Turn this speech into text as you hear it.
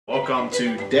welcome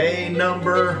to day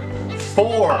number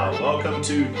 4. Welcome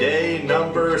to day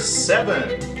number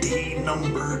 7. Day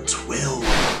number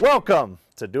 12. Welcome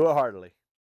to Do It Heartily.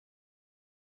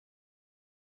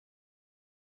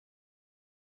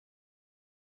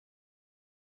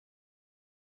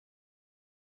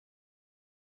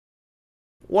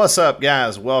 What's up,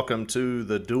 guys? Welcome to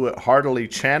the Do It Heartily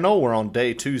channel. We're on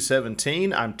day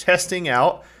 217. I'm testing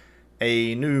out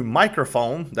a new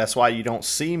microphone. That's why you don't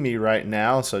see me right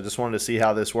now. So I just wanted to see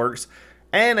how this works.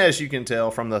 And as you can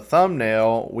tell from the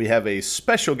thumbnail, we have a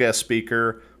special guest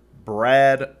speaker,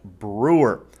 Brad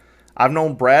Brewer. I've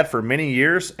known Brad for many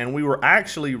years, and we were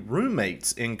actually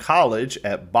roommates in college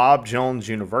at Bob Jones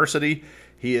University.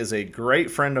 He is a great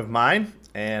friend of mine,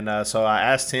 and so I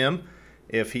asked him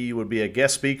if he would be a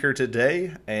guest speaker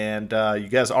today, and you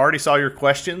guys already saw your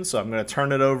questions, so I'm going to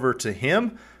turn it over to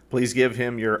him. Please give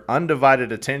him your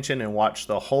undivided attention and watch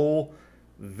the whole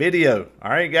video. All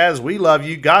right, guys, we love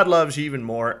you. God loves you even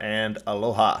more, and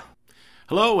aloha.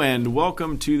 Hello, and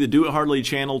welcome to the Do It Heartily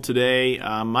channel today.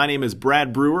 My name is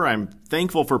Brad Brewer. I'm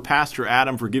thankful for Pastor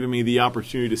Adam for giving me the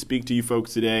opportunity to speak to you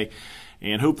folks today.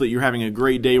 And hope that you're having a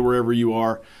great day wherever you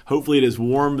are. Hopefully it is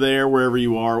warm there wherever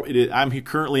you are. I'm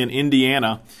currently in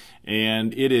Indiana,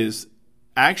 and it is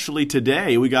actually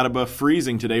today, we got above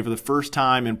freezing today for the first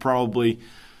time in probably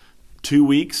 2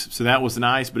 weeks. So that was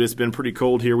nice, but it's been pretty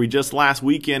cold here. We just last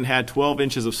weekend had 12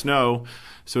 inches of snow,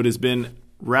 so it has been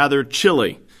rather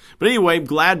chilly. But anyway,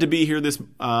 glad to be here this,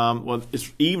 well,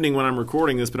 it's evening when I'm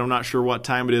recording this, but I'm not sure what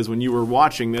time it is when you were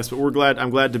watching this, but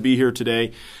I'm glad to be here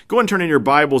today. Go ahead and turn in your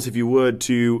Bibles, if you would,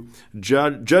 to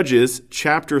Judges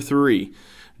chapter 3.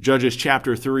 Judges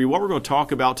chapter 3. What we're going to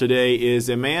talk about today is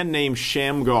a man named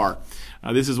Shamgar.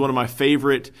 This is one of my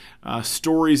favorite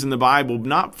stories in the Bible,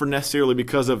 not for necessarily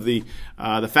because of the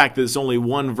fact that it's only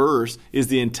one verse is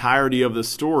the entirety of the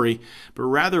story, but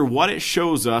rather what it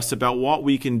shows us about what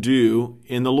we can do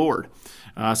in the Lord.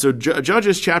 So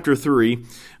Judges chapter 3,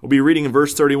 we'll be reading in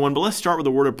verse 31, but let's start with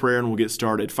a word of prayer and we'll get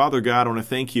started. Father God, I want to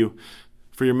thank you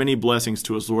for your many blessings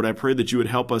to us, Lord. I pray that you would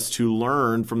help us to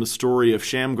learn from the story of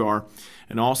Shamgar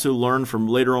and also learn from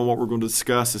later on what we're going to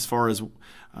discuss as far as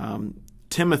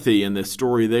Timothy and this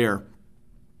story there.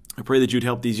 I pray that you'd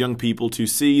help these young people to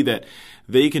see that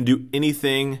they can do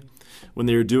anything when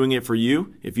they're doing it for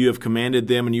you. If you have commanded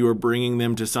them and you are bringing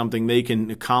them to something, they can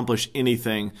accomplish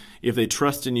anything if they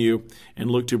trust in you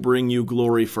and look to bring you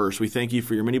glory first. We thank you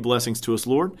for your many blessings to us,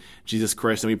 Lord. Jesus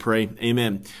Christ, and we pray,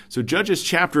 amen. So Judges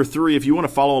chapter 3, if you want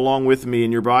to follow along with me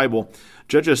in your Bible,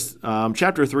 Judges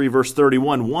chapter 3, verse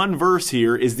 31. One verse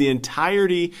here is the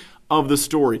entirety of the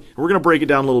story. We're going to break it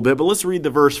down a little bit, but let's read the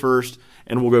verse first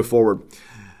and we'll go forward.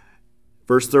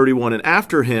 Verse 31, and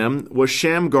after him was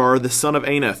Shamgar the son of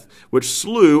Anath, which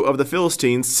slew of the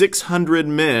Philistines 600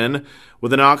 men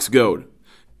with an ox goad.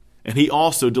 And he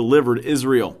also delivered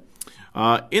Israel.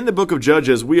 In the book of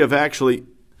Judges, we have actually,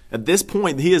 at this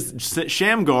point,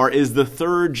 Shamgar is the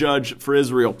third judge for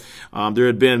Israel. There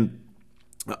had been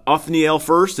Othniel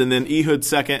first, and then Ehud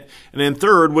second, and then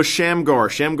third was Shamgar.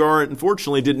 Shamgar,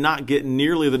 unfortunately, did not get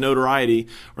nearly the notoriety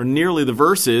or nearly the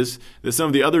verses that some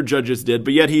of the other judges did,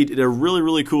 but yet he did a really,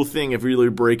 really cool thing if we really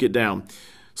break it down.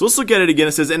 So let's look at it again.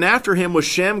 It says, and after him was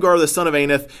Shamgar the son of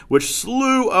Anath, which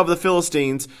slew of the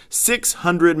Philistines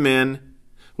 600 men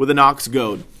with an ox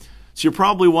goad. So you're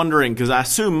probably wondering, because I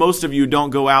assume most of you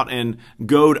don't go out and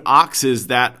goad oxes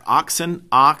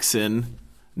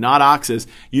not oxes.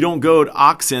 You don't goad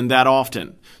oxen that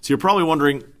often. So you're probably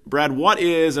wondering, Brad, what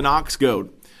is an ox goad?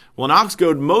 Well, an ox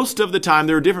goad, most of the time,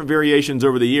 there are different variations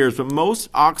over the years, but most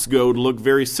ox goad look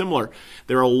very similar.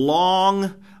 They're a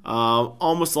long,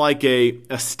 almost like a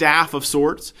staff of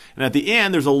sorts, and at the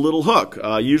end, there's a little hook.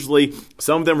 Usually,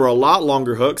 some of them are a lot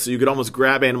longer hooks, so you could almost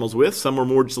grab animals with. Some are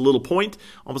more just a little point,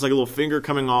 almost like a little finger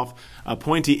coming off a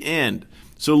pointy end.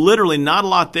 So literally, not a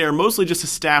lot there, mostly just a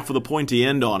staff with a pointy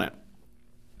end on it.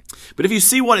 But if you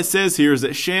see what it says here is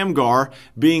that Shamgar,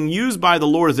 being used by the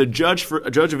Lord as a judge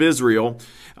of Israel,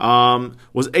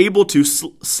 was able to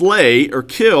slay or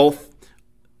kill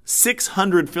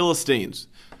 600 Philistines.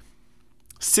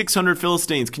 600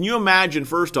 Philistines. Can you imagine,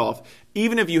 first off,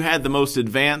 even if you had the most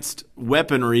advanced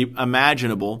weaponry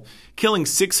imaginable, killing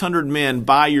 600 men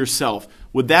by yourself,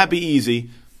 would that be easy?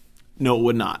 No, it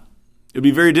would not. It would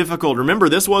be very difficult. Remember,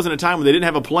 this wasn't a time when they didn't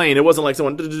have a plane. It wasn't like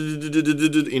someone,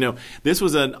 this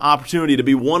was an opportunity to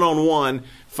be one-on-one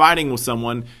fighting with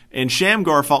someone. And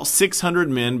Shamgar fought 600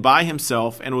 men by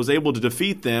himself and was able to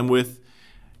defeat them with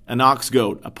an ox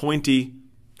goad, a pointy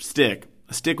stick,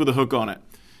 a stick with a hook on it.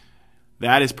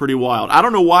 That is pretty wild. I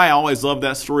don't know why I always loved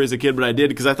that story as a kid, but I did,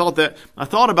 because I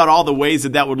thought about all the ways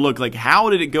that would look. Like, how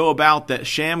did it go about that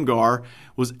Shamgar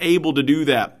was able to do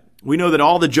that? We know that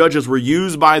all the judges were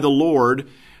used by the Lord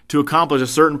to accomplish a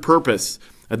certain purpose.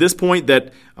 At this point,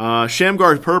 that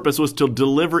Shamgar's purpose was to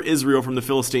deliver Israel from the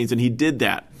Philistines, and he did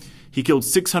that. He killed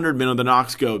 600 men with an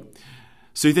ox goad.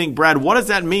 So you think, Brad, what does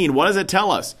that mean? What does it tell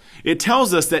us? It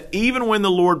tells us that even when the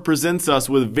Lord presents us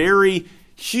with very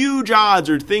huge odds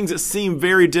or things that seem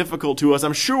very difficult to us,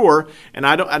 I'm sure, and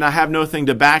I have no thing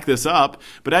to back this up,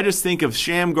 but I just think of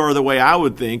Shamgar the way I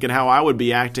would think and how I would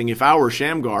be acting if I were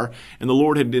Shamgar, and the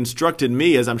Lord had instructed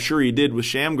me, as I'm sure he did with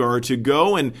Shamgar, to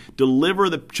go and deliver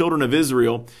the children of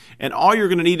Israel, and all you're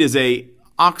going to need is a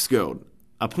ox goad,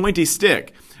 a pointy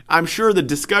stick. I'm sure the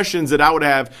discussions that I would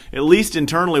have, at least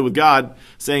internally with God,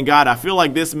 saying, God, I feel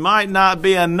like this might not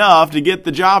be enough to get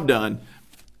the job done.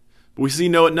 We see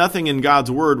nothing in God's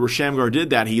word where Shamgar did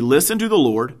that. He listened to the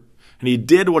Lord, and he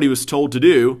did what he was told to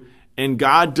do, and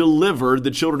God delivered the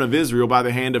children of Israel by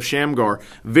the hand of Shamgar.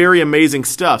 Very amazing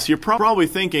stuff. So you're probably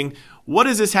thinking, what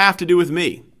does this have to do with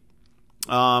me?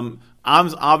 I'm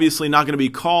obviously not going to be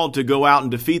called to go out and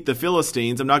defeat the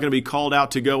Philistines. I'm not going to be called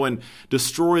out to go and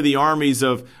destroy the armies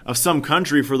of some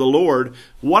country for the Lord.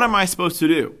 What am I supposed to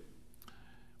do?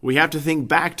 We have to think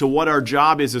back to what our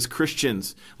job is as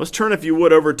Christians. Let's turn, if you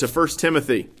would, over to 1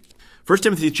 Timothy. 1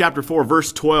 Timothy chapter 4,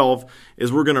 verse 12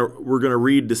 is we're gonna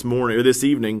read this morning or this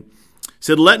evening. It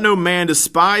said, "Let no man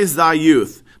despise thy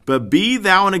youth, but be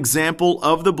thou an example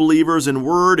of the believers in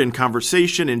word, in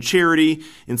conversation, in charity,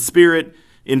 in spirit,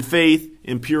 in faith,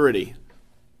 in purity."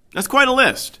 That's quite a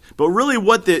list. But really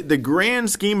what the grand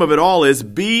scheme of it all is,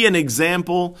 be an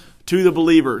example to the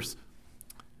believers.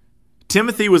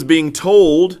 Timothy was being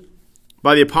told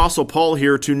by the Apostle Paul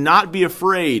here to not be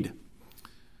afraid.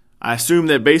 I assume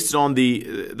that based on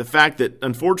the fact that,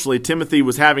 unfortunately, Timothy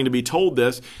was having to be told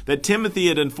this, that Timothy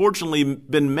had unfortunately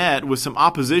been met with some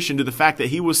opposition to the fact that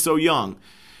he was so young,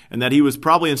 and that he was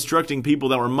probably instructing people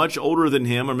that were much older than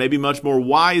him or maybe much more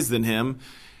wise than him,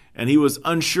 and he was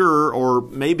unsure, or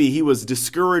maybe he was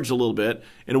discouraged a little bit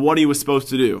in what he was supposed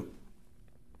to do.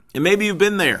 And maybe you've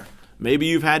been there. Maybe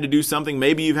you've had to do something.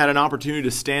 Maybe you've had an opportunity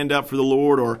to stand up for the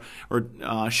Lord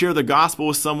or share the gospel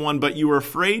with someone, but you were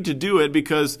afraid to do it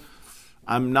because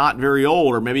I'm not very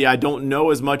old, or maybe I don't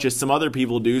know as much as some other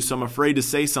people do, so I'm afraid to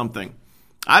say something.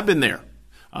 I've been there.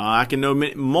 I can know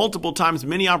multiple times,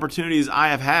 many opportunities I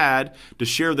have had to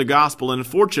share the gospel, and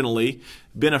unfortunately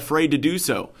been afraid to do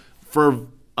so for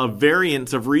a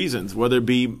variance of reasons, whether it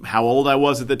be how old I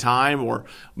was at the time, or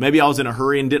maybe I was in a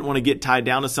hurry and didn't want to get tied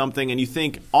down to something. And you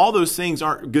think all those things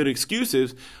aren't good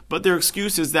excuses, but they're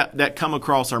excuses that come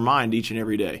across our mind each and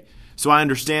every day. So I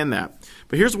understand that.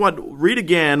 But read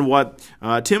again what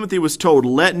Timothy was told.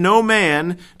 "Let no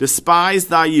man despise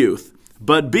thy youth,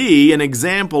 but be an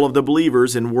example of the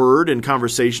believers in word, in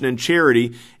conversation, in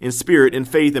charity, in spirit, in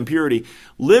faith, and purity."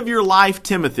 Live your life,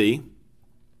 Timothy,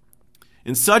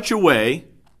 in such a way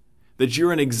that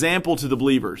you're an example to the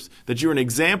believers, that you're an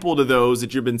example to those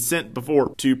that you've been sent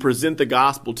before to present the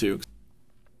gospel to.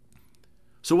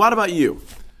 So what about you?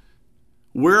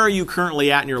 Where are you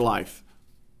currently at in your life?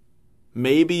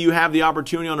 Maybe you have the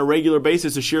opportunity on a regular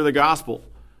basis to share the gospel.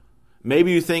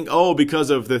 Maybe you think, because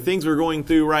of the things we're going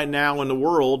through right now in the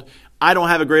world, I don't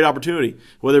have a great opportunity,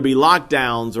 whether it be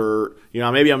lockdowns or,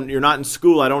 maybe you're not in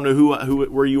school. I don't know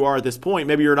where you are at this point.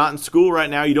 Maybe you're not in school right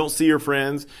now. You don't see your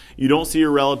friends. You don't see your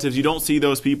relatives. You don't see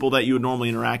those people that you would normally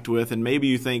interact with. And maybe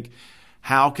you think,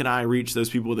 how can I reach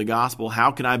those people with the gospel? How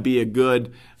can I be a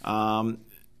good, a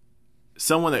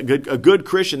good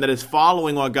Christian that is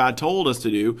following what God told us to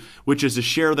do, which is to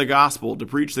share the gospel, to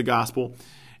preach the gospel,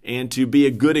 and to be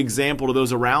a good example to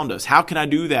those around us? How can I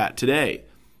do that today?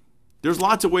 There's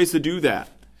lots of ways to do that.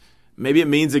 Maybe it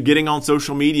means getting on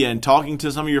social media and talking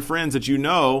to some of your friends that you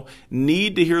know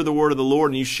need to hear the word of the Lord,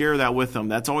 and you share that with them.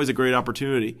 That's always a great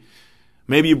opportunity.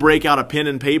 Maybe you break out a pen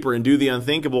and paper and do the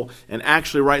unthinkable and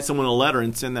actually write someone a letter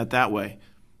and send that way.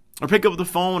 Or pick up the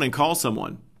phone and call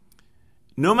someone.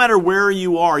 No matter where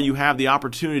you are, you have the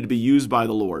opportunity to be used by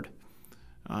the Lord.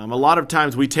 A lot of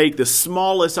times we take the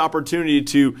smallest opportunity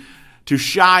to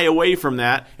shy away from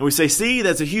that, and we say, see,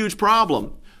 that's a huge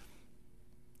problem.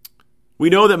 We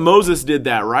know that Moses did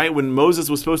that, right? When Moses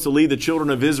was supposed to lead the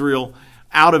children of Israel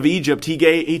out of Egypt,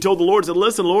 he told the Lord, said,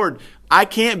 "Listen, Lord, I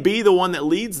can't be the one that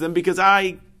leads them because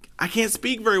I can't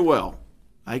speak very well.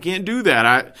 I can't do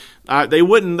that. They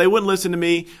wouldn't listen to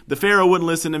me. The Pharaoh wouldn't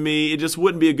listen to me. It just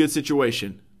wouldn't be a good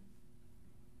situation."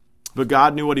 But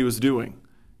God knew what he was doing.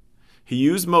 He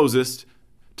used Moses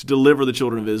to deliver the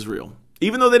children of Israel.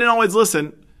 Even though they didn't always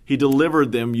listen, He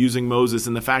delivered them using Moses,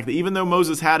 and the fact that even though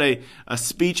Moses had a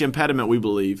speech impediment, we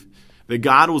believe, that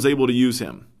God was able to use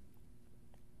him.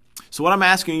 So what I'm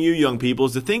asking you, young people,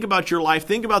 is to think about your life.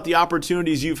 Think about the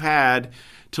opportunities you've had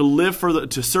to live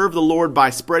to serve the Lord by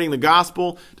spreading the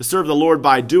gospel, to serve the Lord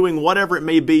by doing whatever it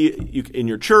may be in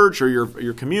your church or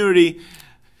your community,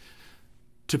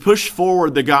 to push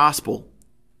forward the gospel.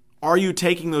 Are you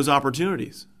taking those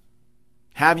opportunities?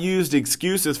 Have you used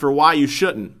excuses for why you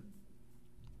shouldn't?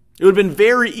 It would have been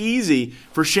very easy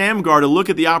for Shamgar to look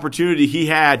at the opportunity he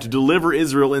had to deliver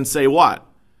Israel and say what?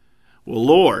 Well,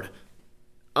 Lord,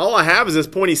 all I have is this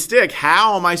pointy stick.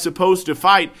 How am I supposed to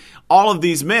fight all of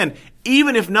these men,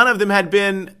 even if none of them had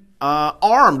been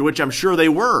armed, which I'm sure they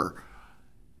were?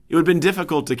 It would have been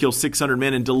difficult to kill 600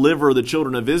 men and deliver the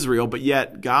children of Israel, but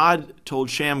yet God told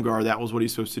Shamgar that was what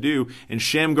he's supposed to do, and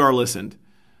Shamgar listened.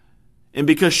 And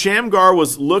because Shamgar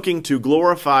was looking to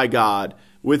glorify God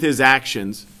with his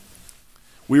actions,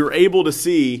 we were able to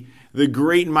see the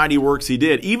great and mighty works he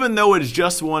did, even though it's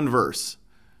just one verse.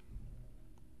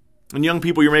 And young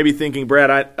people, you're maybe thinking, Brad,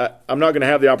 I'm not going to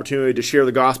have the opportunity to share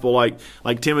the gospel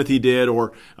like Timothy did,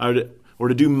 or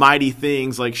to do mighty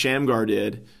things like Shamgar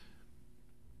did.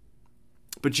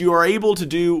 But you are able to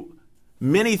do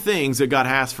many things that God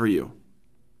has for you.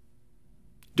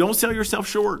 Don't sell yourself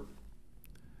short.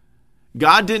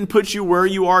 God didn't put you where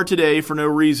you are today for no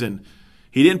reason.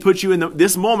 He didn't put you in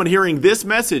this moment hearing this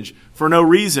message for no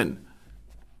reason.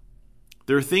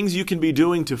 There are things you can be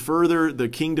doing to further the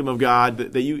kingdom of God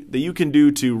that you can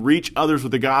do to reach others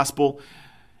with the gospel,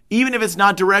 even if it's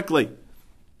not directly.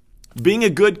 Being a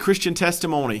good Christian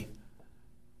testimony.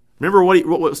 Remember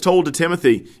what was told to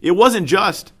Timothy. It wasn't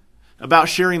just about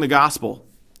sharing the gospel.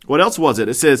 What else was it?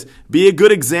 It says, be a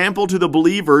good example to the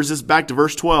believers. This is back to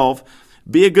verse 12.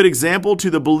 Be a good example to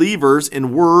the believers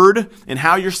in word and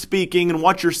how you're speaking and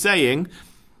what you're saying,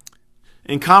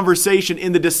 in conversation,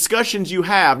 in the discussions you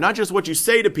have, not just what you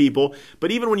say to people,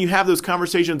 but even when you have those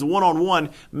conversations one-on-one,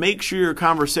 make sure your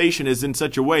conversation is in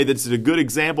such a way that it's a good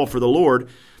example for the Lord.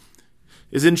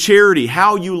 Is in charity,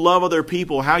 how you love other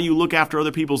people, how you look after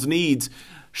other people's needs.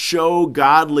 Show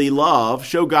godly love,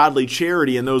 show godly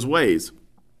charity in those ways.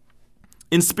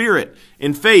 In spirit,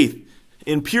 in faith,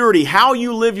 in purity, how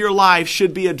you live your life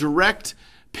should be a direct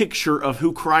picture of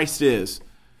who Christ is.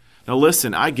 Now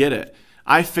listen, I get it.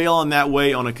 I fail in that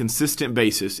way on a consistent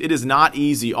basis. It is not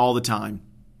easy all the time.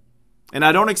 And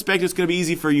I don't expect it's going to be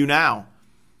easy for you now.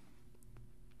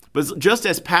 But just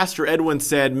as Pastor Edwin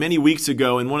said many weeks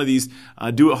ago in one of these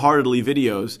Do It Heartily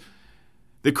videos,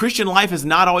 the Christian life is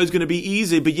not always going to be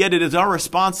easy, but yet it is our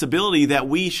responsibility that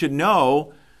we should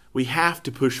know we have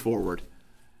to push forward.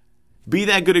 Be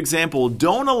that good example.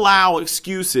 Don't allow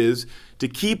excuses to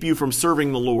keep you from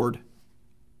serving the Lord.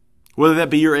 Whether that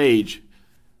be your age,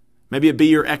 maybe it be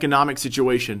your economic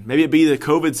situation, maybe it be the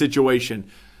COVID situation,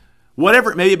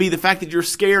 whatever it may be, the fact that you're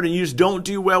scared and you just don't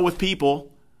do well with people.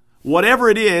 Whatever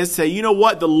it is, say, you know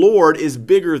what? The Lord is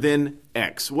bigger than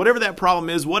X. Whatever that problem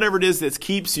is, whatever it is that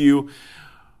keeps you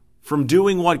from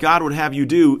doing what God would have you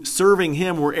do, serving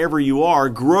Him wherever you are,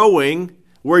 growing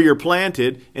where you're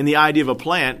planted in the idea of a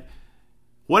plant,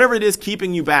 whatever it is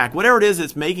keeping you back, whatever it is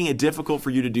that's making it difficult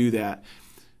for you to do that,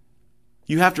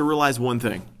 you have to realize one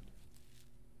thing.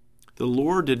 The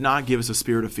Lord did not give us a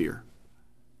spirit of fear.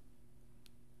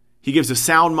 He gives a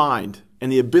sound mind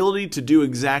and the ability to do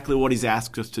exactly what He's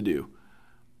asked us to do.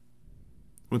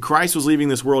 When Christ was leaving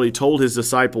this world, He told His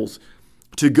disciples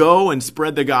to go and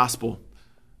spread the gospel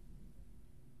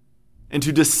and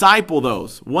to disciple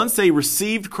those. Once they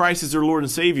received Christ as their Lord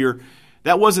and Savior,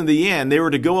 that wasn't the end. They were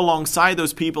to go alongside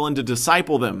those people and to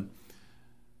disciple them.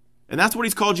 And that's what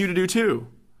He's called you to do too.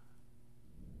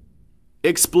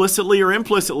 Explicitly or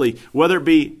implicitly, whether it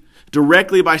be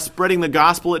directly by spreading the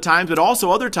gospel at times, but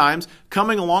also other times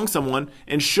coming along someone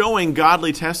and showing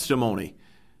godly testimony.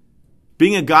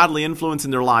 Being a godly influence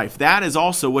in their life. That is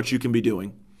also what you can be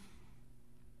doing.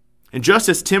 And just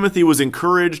as Timothy was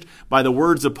encouraged by the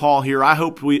words of Paul here, I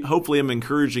hopefully am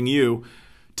encouraging you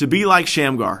to be like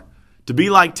Shamgar, to be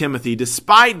like Timothy,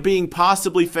 despite being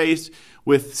possibly faced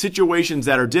with situations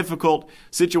that are difficult,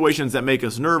 situations that make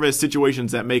us nervous,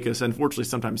 situations that make us unfortunately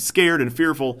sometimes scared and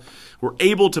fearful. We're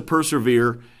able to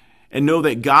persevere and know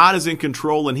that God is in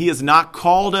control and He has not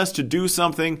called us to do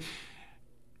something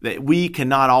that we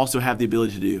cannot also have the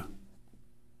ability to do.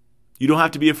 You don't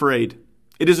have to be afraid.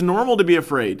 It is normal to be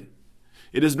afraid.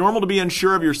 It is normal to be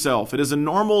unsure of yourself. It is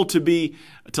normal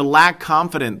to lack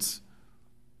confidence.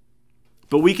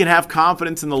 But we can have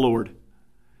confidence in the Lord.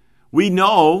 We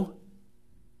know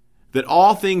that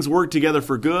all things work together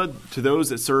for good to those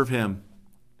that serve Him.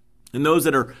 and those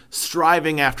that are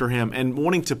striving after him and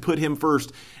wanting to put him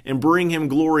first and bring him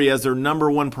glory as their number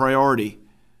one priority.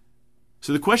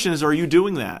 So the question is, are you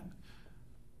doing that?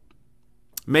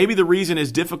 Maybe the reason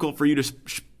it's difficult for you to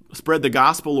spread the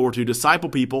gospel or to disciple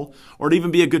people or to even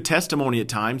be a good testimony at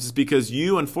times is because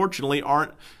you, unfortunately,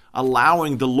 aren't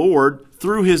allowing the Lord,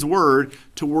 through his word,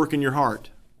 to work in your heart.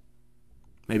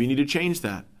 Maybe you need to change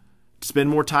that. Spend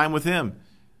more time with him.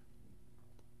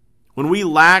 When we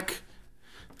lack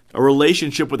a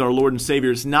relationship with our Lord and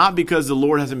Savior, it's not because the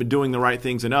Lord hasn't been doing the right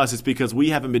things in us. It's because we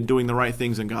haven't been doing the right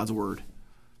things in God's word.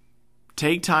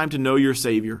 Take time to know your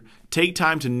Savior. Take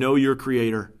time to know your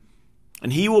Creator.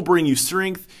 And he will bring you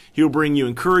strength. He will bring you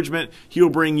encouragement. He will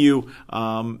bring you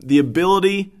the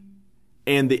ability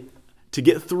and to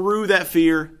get through that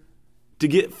fear, to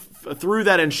get through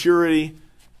that insurity,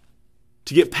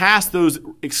 to get past those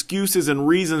excuses and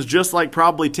reasons, just like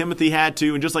probably Timothy had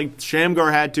to, and just like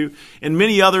Shamgar had to, and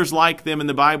many others like them in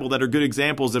the Bible that are good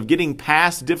examples of getting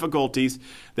past difficulties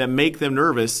that make them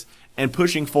nervous and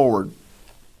pushing forward.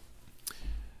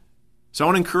 So I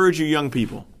want to encourage you young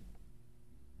people.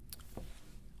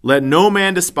 Let no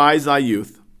man despise thy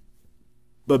youth,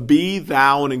 but be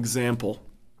thou an example.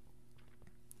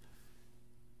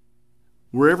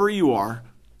 Wherever you are,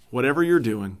 whatever you're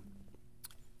doing,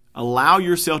 allow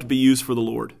yourself to be used for the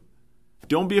Lord.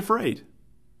 Don't be afraid.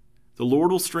 The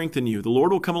Lord will strengthen you. The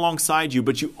Lord will come alongside you,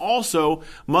 but you also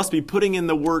must be putting in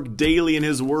the work daily in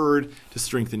his word to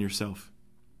strengthen yourself.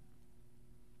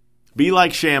 Be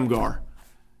like Shamgar.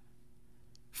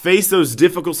 Face those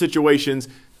difficult situations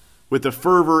with the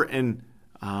fervor and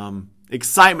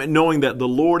excitement, knowing that the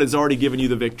Lord has already given you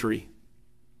the victory.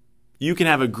 You can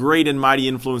have a great and mighty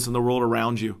influence in the world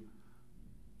around you.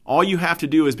 All you have to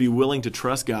do is be willing to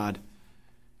trust God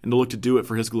and to look to do it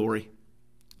for his glory.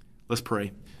 Let's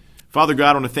pray. Father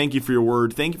God, I want to thank you for your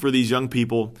word. Thank you for these young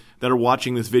people that are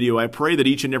watching this video. I pray that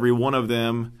each and every one of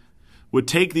them would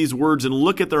take these words and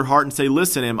look at their heart and say,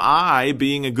 listen, am I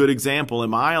being a good example?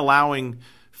 Am I allowing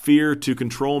fear to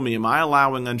control me? Am I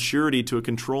allowing unsurety to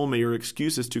control me or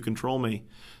excuses to control me?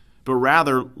 But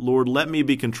rather, Lord, let me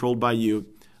be controlled by you.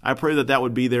 I pray that that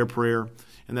would be their prayer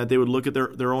and that they would look at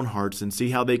their own hearts and see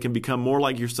how they can become more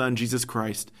like your Son, Jesus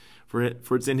Christ. For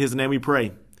it's in his name we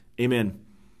pray. Amen.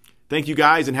 Thank you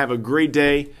guys and have a great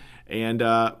day. And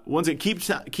once again,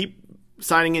 keep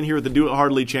signing in here with the Do It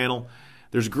Heartily channel.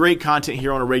 There's great content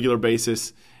here on a regular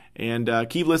basis. And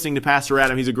keep listening to Pastor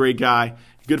Adam. He's a great guy,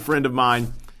 good friend of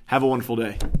mine. Have a wonderful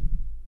day.